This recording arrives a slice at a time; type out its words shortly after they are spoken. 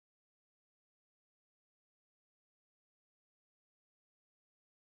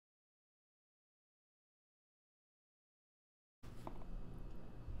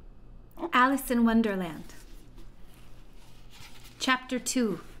Alice in Wonderland. Chapter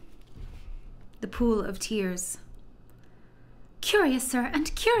 2. The Pool of Tears. "Curiouser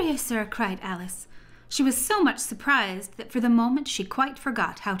and curiouser," cried Alice. She was so much surprised that for the moment she quite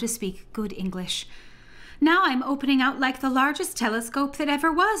forgot how to speak good English. "Now I'm opening out like the largest telescope that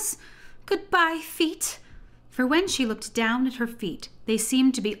ever was. Goodbye, feet." For when she looked down at her feet, they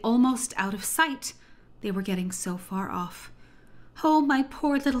seemed to be almost out of sight. They were getting so far off. "Oh, my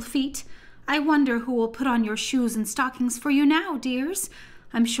poor little feet. I wonder who will put on your shoes and stockings for you now, dears.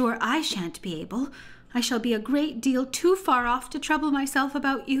 I'm sure I shan't be able. I shall be a great deal too far off to trouble myself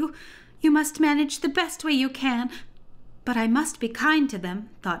about you. You must manage the best way you can. But I must be kind to them,"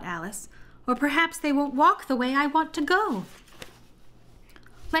 thought Alice, "or perhaps they won't walk the way I want to go.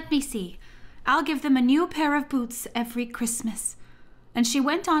 Let me see. I'll give them a new pair of boots every Christmas." And she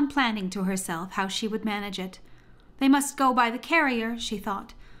went on planning to herself how she would manage it. They must go by the carrier, she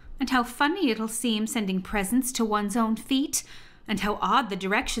thought, and how funny it'll seem sending presents to one's own feet, and how odd the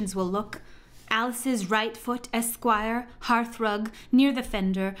directions will look. Alice's right foot, Esquire, hearthrug, near the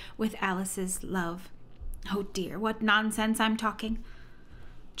fender, with Alice's love. Oh dear, what nonsense I'm talking.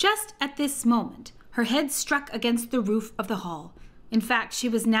 Just at this moment, her head struck against the roof of the hall. In fact, she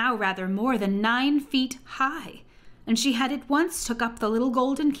was now rather more than 9 feet high, and she had at once took up the little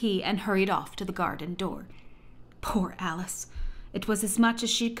golden key and hurried off to the garden door. Poor Alice! It was as much as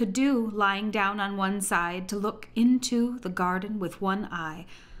she could do, lying down on one side to look into the garden with one eye,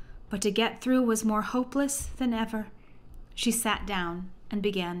 but to get through was more hopeless than ever. She sat down and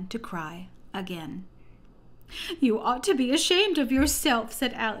began to cry again. "You ought to be ashamed of yourself,"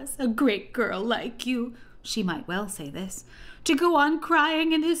 said Alice. "A great girl like you," she might well say this, "to go on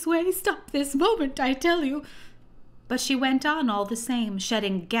crying in this way. Stop this moment, I tell you." But she went on all the same,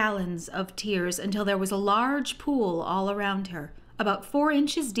 shedding gallons of tears until there was a large pool all around her, about 4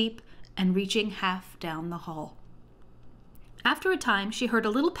 inches deep and reaching half down the hall. After a time she heard a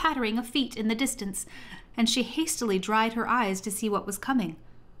little pattering of feet in the distance, and she hastily dried her eyes to see what was coming.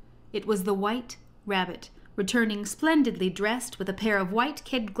 It was the White Rabbit, returning splendidly dressed with a pair of white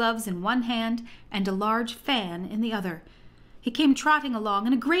kid gloves in one hand and a large fan in the other. He came trotting along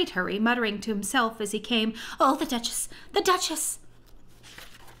in a great hurry, muttering to himself as he came, "Oh, the Duchess! The Duchess!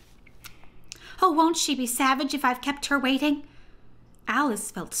 Oh, won't she be savage if I've kept her waiting?"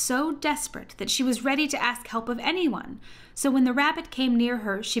 Alice felt so desperate that she was ready to ask help of anyone, so when the rabbit came near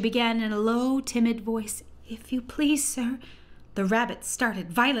her, she began in a low, timid voice, "If you please, sir." The rabbit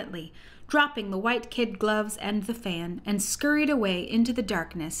started violently, dropping the white kid gloves and the fan, and scurried away into the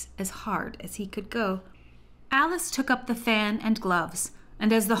darkness as hard as he could go. Alice took up the fan and gloves,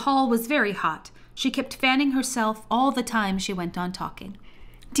 and as the hall was very hot, she kept fanning herself all the time she went on talking.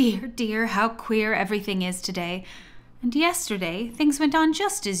 "Dear, dear, how queer everything is today. And yesterday things went on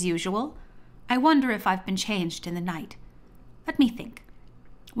just as usual. I wonder if I've been changed in the night. Let me think.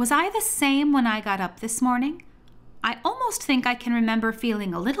 Was I the same when I got up this morning? I almost think I can remember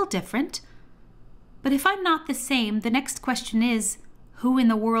feeling a little different. But if I'm not the same, the next question is, who in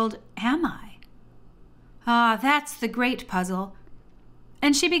the world am I? Ah, that's the great puzzle."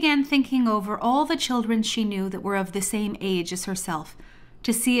 And she began thinking over all the children she knew that were of the same age as herself,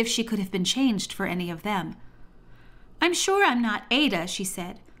 to see if she could have been changed for any of them. "I'm sure I'm not Ada," she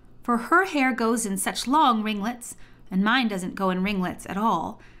said, "for her hair goes in such long ringlets, and mine doesn't go in ringlets at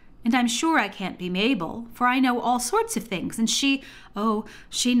all. And I'm sure I can't be Mabel, for I know all sorts of things, and she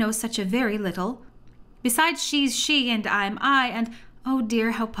knows such a very little. Besides, she's she, and I'm I, and oh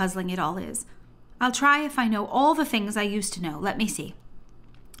dear, how puzzling it all is. I'll try if I know all the things I used to know. Let me see.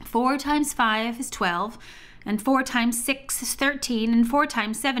 4 times 5 is 12, and 4 times 6 is 13, and 4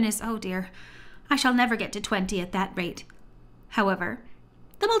 times 7 is, oh dear, I shall never get to 20 at that rate. However,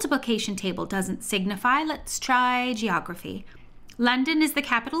 the multiplication table doesn't signify. Let's try geography. London is the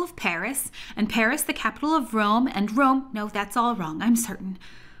capital of Paris, and Paris the capital of Rome, and Rome, no, that's all wrong, I'm certain.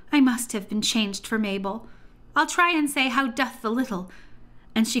 I must have been changed for Mabel. I'll try and say, how doth the little,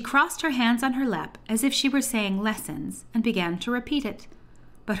 and she crossed her hands on her lap as if she were saying lessons and began to repeat it.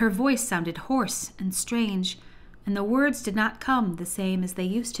 But her voice sounded hoarse and strange, and the words did not come the same as they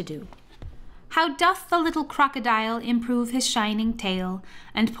used to do. "How doth the little crocodile improve his shining tail,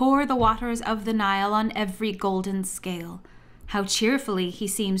 and pour the waters of the Nile on every golden scale? How cheerfully he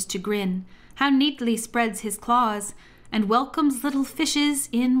seems to grin, how neatly spreads his claws, and welcomes little fishes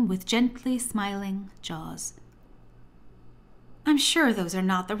in with gently smiling jaws." "I'm sure those are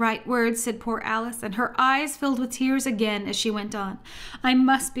not the right words," said poor Alice, and her eyes filled with tears again as she went on. "I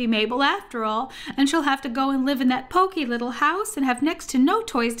must be Mabel after all, and she'll have to go and live in that poky little house and have next to no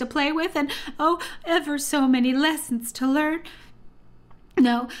toys to play with, and oh, ever so many lessons to learn.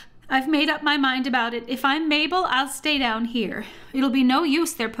 No, I've made up my mind about it. If I'm Mabel, I'll stay down here. It'll be no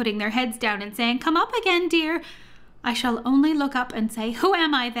use their putting their heads down and saying, 'Come up again, dear.' I shall only look up and say, 'Who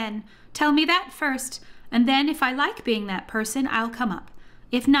am I then?' Tell me that first, and then if I like being that person, I'll come up.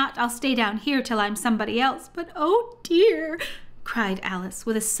 If not, I'll stay down here till I'm somebody else. But oh dear," cried Alice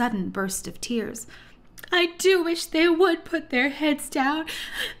with a sudden burst of tears, "I do wish they would put their heads down.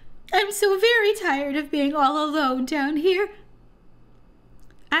 I'm so very tired of being all alone down here."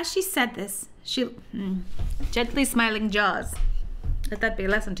 As she said this, she gently smiling jaws. Let that be a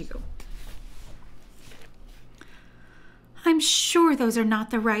lesson to you. "I'm sure those are not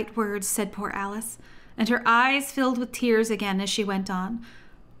the right words," said poor Alice, and her eyes filled with tears again as she went on.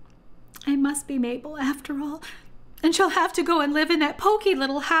 "I must be Mabel after all, and shall have to go and live in that poky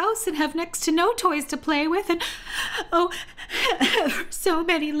little house and have next to no toys to play with, and so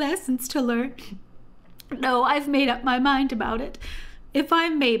many lessons to learn. No, I've made up my mind about it. If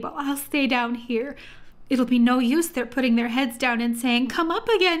I'm Mabel, I'll stay down here. It'll be no use their putting their heads down and saying, 'Come up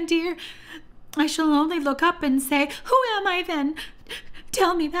again, dear.' I shall only look up and say, 'Who am I then?'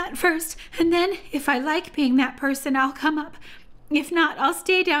 Tell me that first, and then if I like being that person, I'll come up. If not, I'll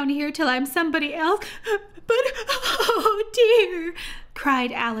stay down here till I'm somebody else. But, oh dear,"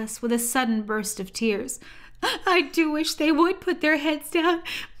 cried Alice with a sudden burst of tears, "I do wish they would put their heads down.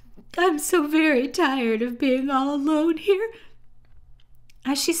 I'm so very tired of being all alone here."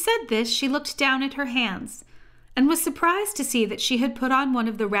 As she said this, she looked down at her hands and was surprised to see that she had put on one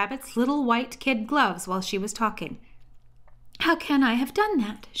of the rabbit's little white kid gloves while she was talking. "How can I have done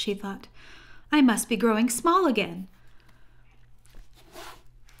that?" she thought. "I must be growing small again."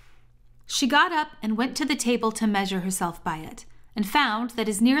 She got up and went to the table to measure herself by it, and found that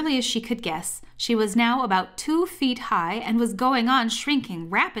as nearly as she could guess, she was now about 2 feet high and was going on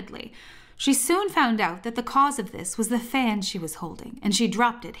shrinking rapidly. She soon found out that the cause of this was the fan she was holding, and she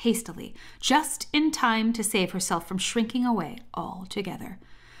dropped it hastily, just in time to save herself from shrinking away altogether.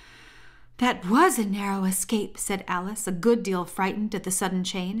 "That was a narrow escape," said Alice, a good deal frightened at the sudden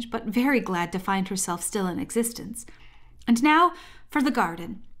change, but very glad to find herself still in existence. "And now for the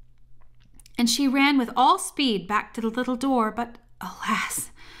garden." And she ran with all speed back to the little door, but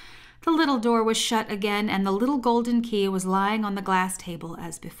alas! The little door was shut again, and the little golden key was lying on the glass table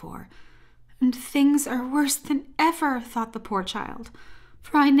as before. "And things are worse than ever," thought the poor child,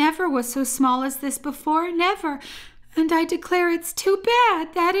 "for I never was so small as this before, never, and I declare it's too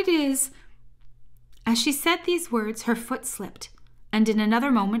bad, that it is." As she said these words, her foot slipped, and in another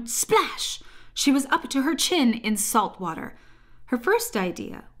moment, splash! She was up to her chin in salt water. Her first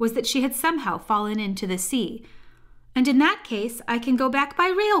idea was that she had somehow fallen into the sea. "And in that case, I can go back by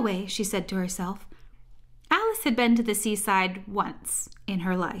railway," she said to herself. Alice had been to the seaside once in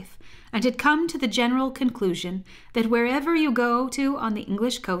her life, and had come to the general conclusion that wherever you go to on the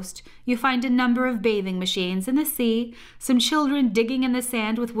English coast, you find a number of bathing machines in the sea, some children digging in the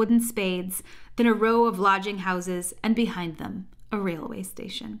sand with wooden spades, then a row of lodging houses, and behind them a railway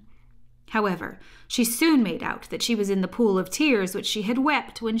station. However, she soon made out that she was in the pool of tears which she had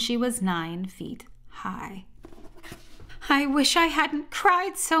wept when she was 9 feet high. "I wish I hadn't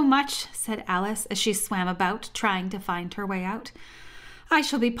cried so much," said Alice as she swam about, trying to find her way out. "I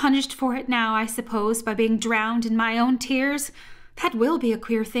shall be punished for it now, I suppose, by being drowned in my own tears. That will be a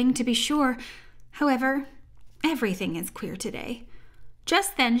queer thing, to be sure. However, everything is queer today."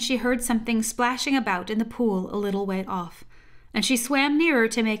 Just then she heard something splashing about in the pool a little way off, and she swam nearer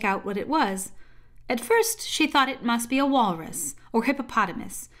to make out what it was. At first she thought it must be a walrus or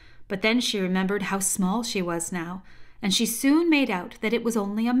hippopotamus, but then she remembered how small she was now, and she soon made out that it was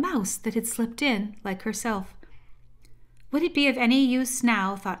only a mouse that had slipped in, like herself. Would it be of any use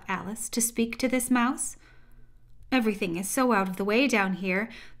now, thought Alice, to speak to this mouse? Everything is so out of the way down here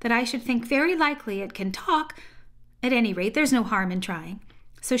that I should think very likely it can talk. At any rate, there's no harm in trying.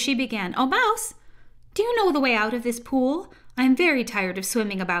 So she began, "Oh, Mouse, do you know the way out of this pool? I am very tired of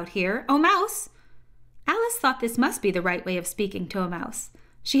swimming about here. Oh, Mouse!" Alice thought this must be the right way of speaking to a mouse.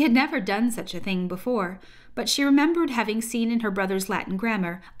 She had never done such a thing before, but she remembered having seen in her brother's Latin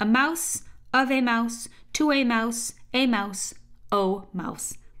grammar a mouse, of a mouse, to a mouse, oh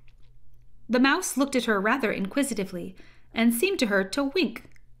mouse. The mouse looked at her rather inquisitively, and seemed to her to wink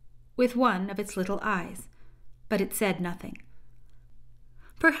with one of its little eyes, but it said nothing.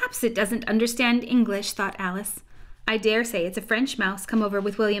 "Perhaps it doesn't understand English," thought Alice. "I dare say it's a French mouse come over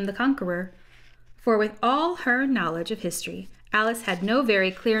with William the Conqueror." For with all her knowledge of history, Alice had no very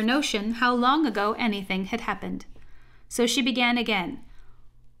clear notion how long ago anything had happened. So she began again,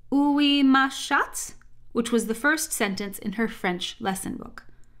 "Oui, ma chatte," which was the first sentence in her French lesson book.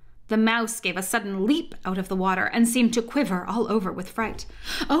 The mouse gave a sudden leap out of the water and seemed to quiver all over with fright.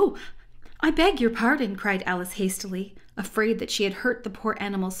 "Oh, I beg your pardon," cried Alice hastily, afraid that she had hurt the poor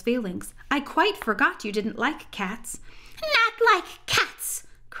animal's feelings. "I quite forgot you didn't like cats." "Not like cats!"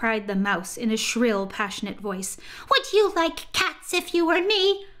 cried the mouse in a shrill, passionate voice. "Would you like cats if you were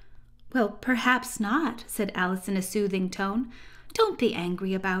me?" "Well, perhaps not," said Alice in a soothing tone. "Don't be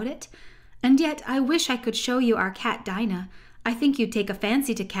angry about it. And yet I wish I could show you our cat Dinah. I think you'd take a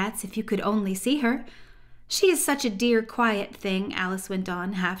fancy to cats if you could only see her. She is such a dear, quiet thing," Alice went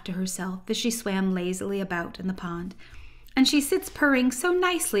on, half to herself, as she swam lazily about in the pond. "And she sits purring so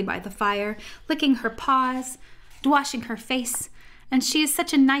nicely by the fire, licking her paws, washing her face. And she is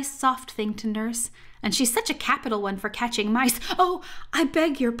such a nice, soft thing to nurse. And she's such a capital one for catching mice." "Oh, I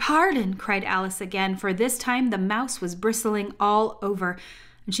beg your pardon," cried Alice again, for this time the mouse was bristling all over,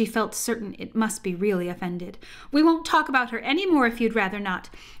 and she felt certain it must be really offended. "We won't talk about her any more if you'd rather not."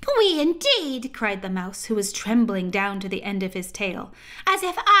 "We indeed!" cried the mouse, who was trembling down to the end of his tail. "As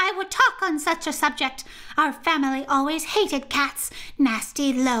if I would talk on such a subject! Our family always hated cats.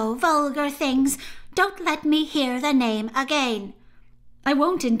 Nasty, low, vulgar things. Don't let me hear the name again." "I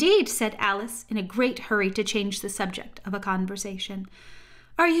won't indeed," said Alice, in a great hurry to change the subject of a conversation.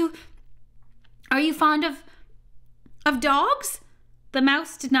 Are you fond of dogs?" The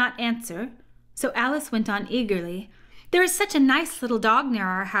mouse did not answer, so Alice went on eagerly. "There is such a nice little dog near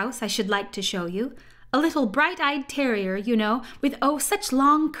our house I should like to show you. A little bright-eyed terrier, you know, with such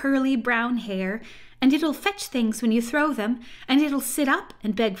long curly brown hair, and it'll fetch things when you throw them, and it'll sit up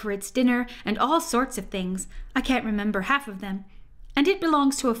and beg for its dinner, and all sorts of things. I can't remember half of them. And it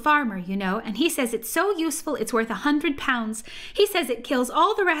belongs to a farmer, you know, and he says it's so useful it's worth 100 pounds. He says it kills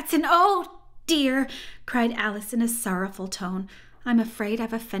all the rats and—" "Oh, dear!" cried Alice in a sorrowful tone. "I'm afraid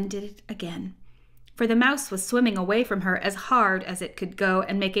I've offended it again." For the mouse was swimming away from her as hard as it could go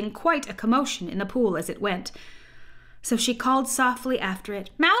and making quite a commotion in the pool as it went. So she called softly after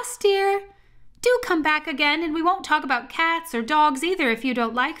it, "Mouse dear, do come back again, and we won't talk about cats or dogs either if you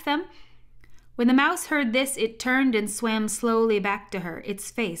don't like them." When the mouse heard this, it turned and swam slowly back to her.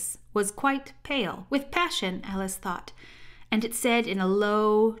 Its face was quite pale, with passion, Alice thought, and it said in a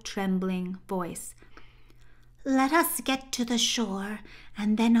low, trembling voice, "Let us get to the shore,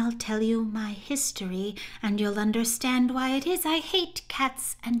 and then I'll tell you my history, and you'll understand why it is I hate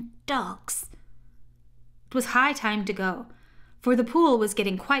cats and dogs." It was high time to go, for the pool was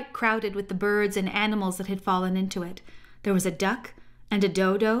getting quite crowded with the birds and animals that had fallen into it. There was a duck and a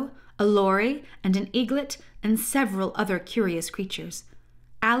dodo, a lory and an eaglet, and several other curious creatures.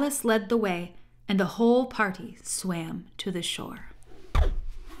 Alice led the way, and the whole party swam to the shore.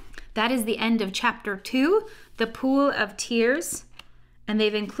 That is the end of Chapter 2, The Pool of Tears, and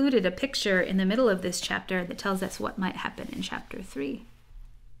they've included a picture in the middle of this chapter that tells us what might happen in Chapter 3.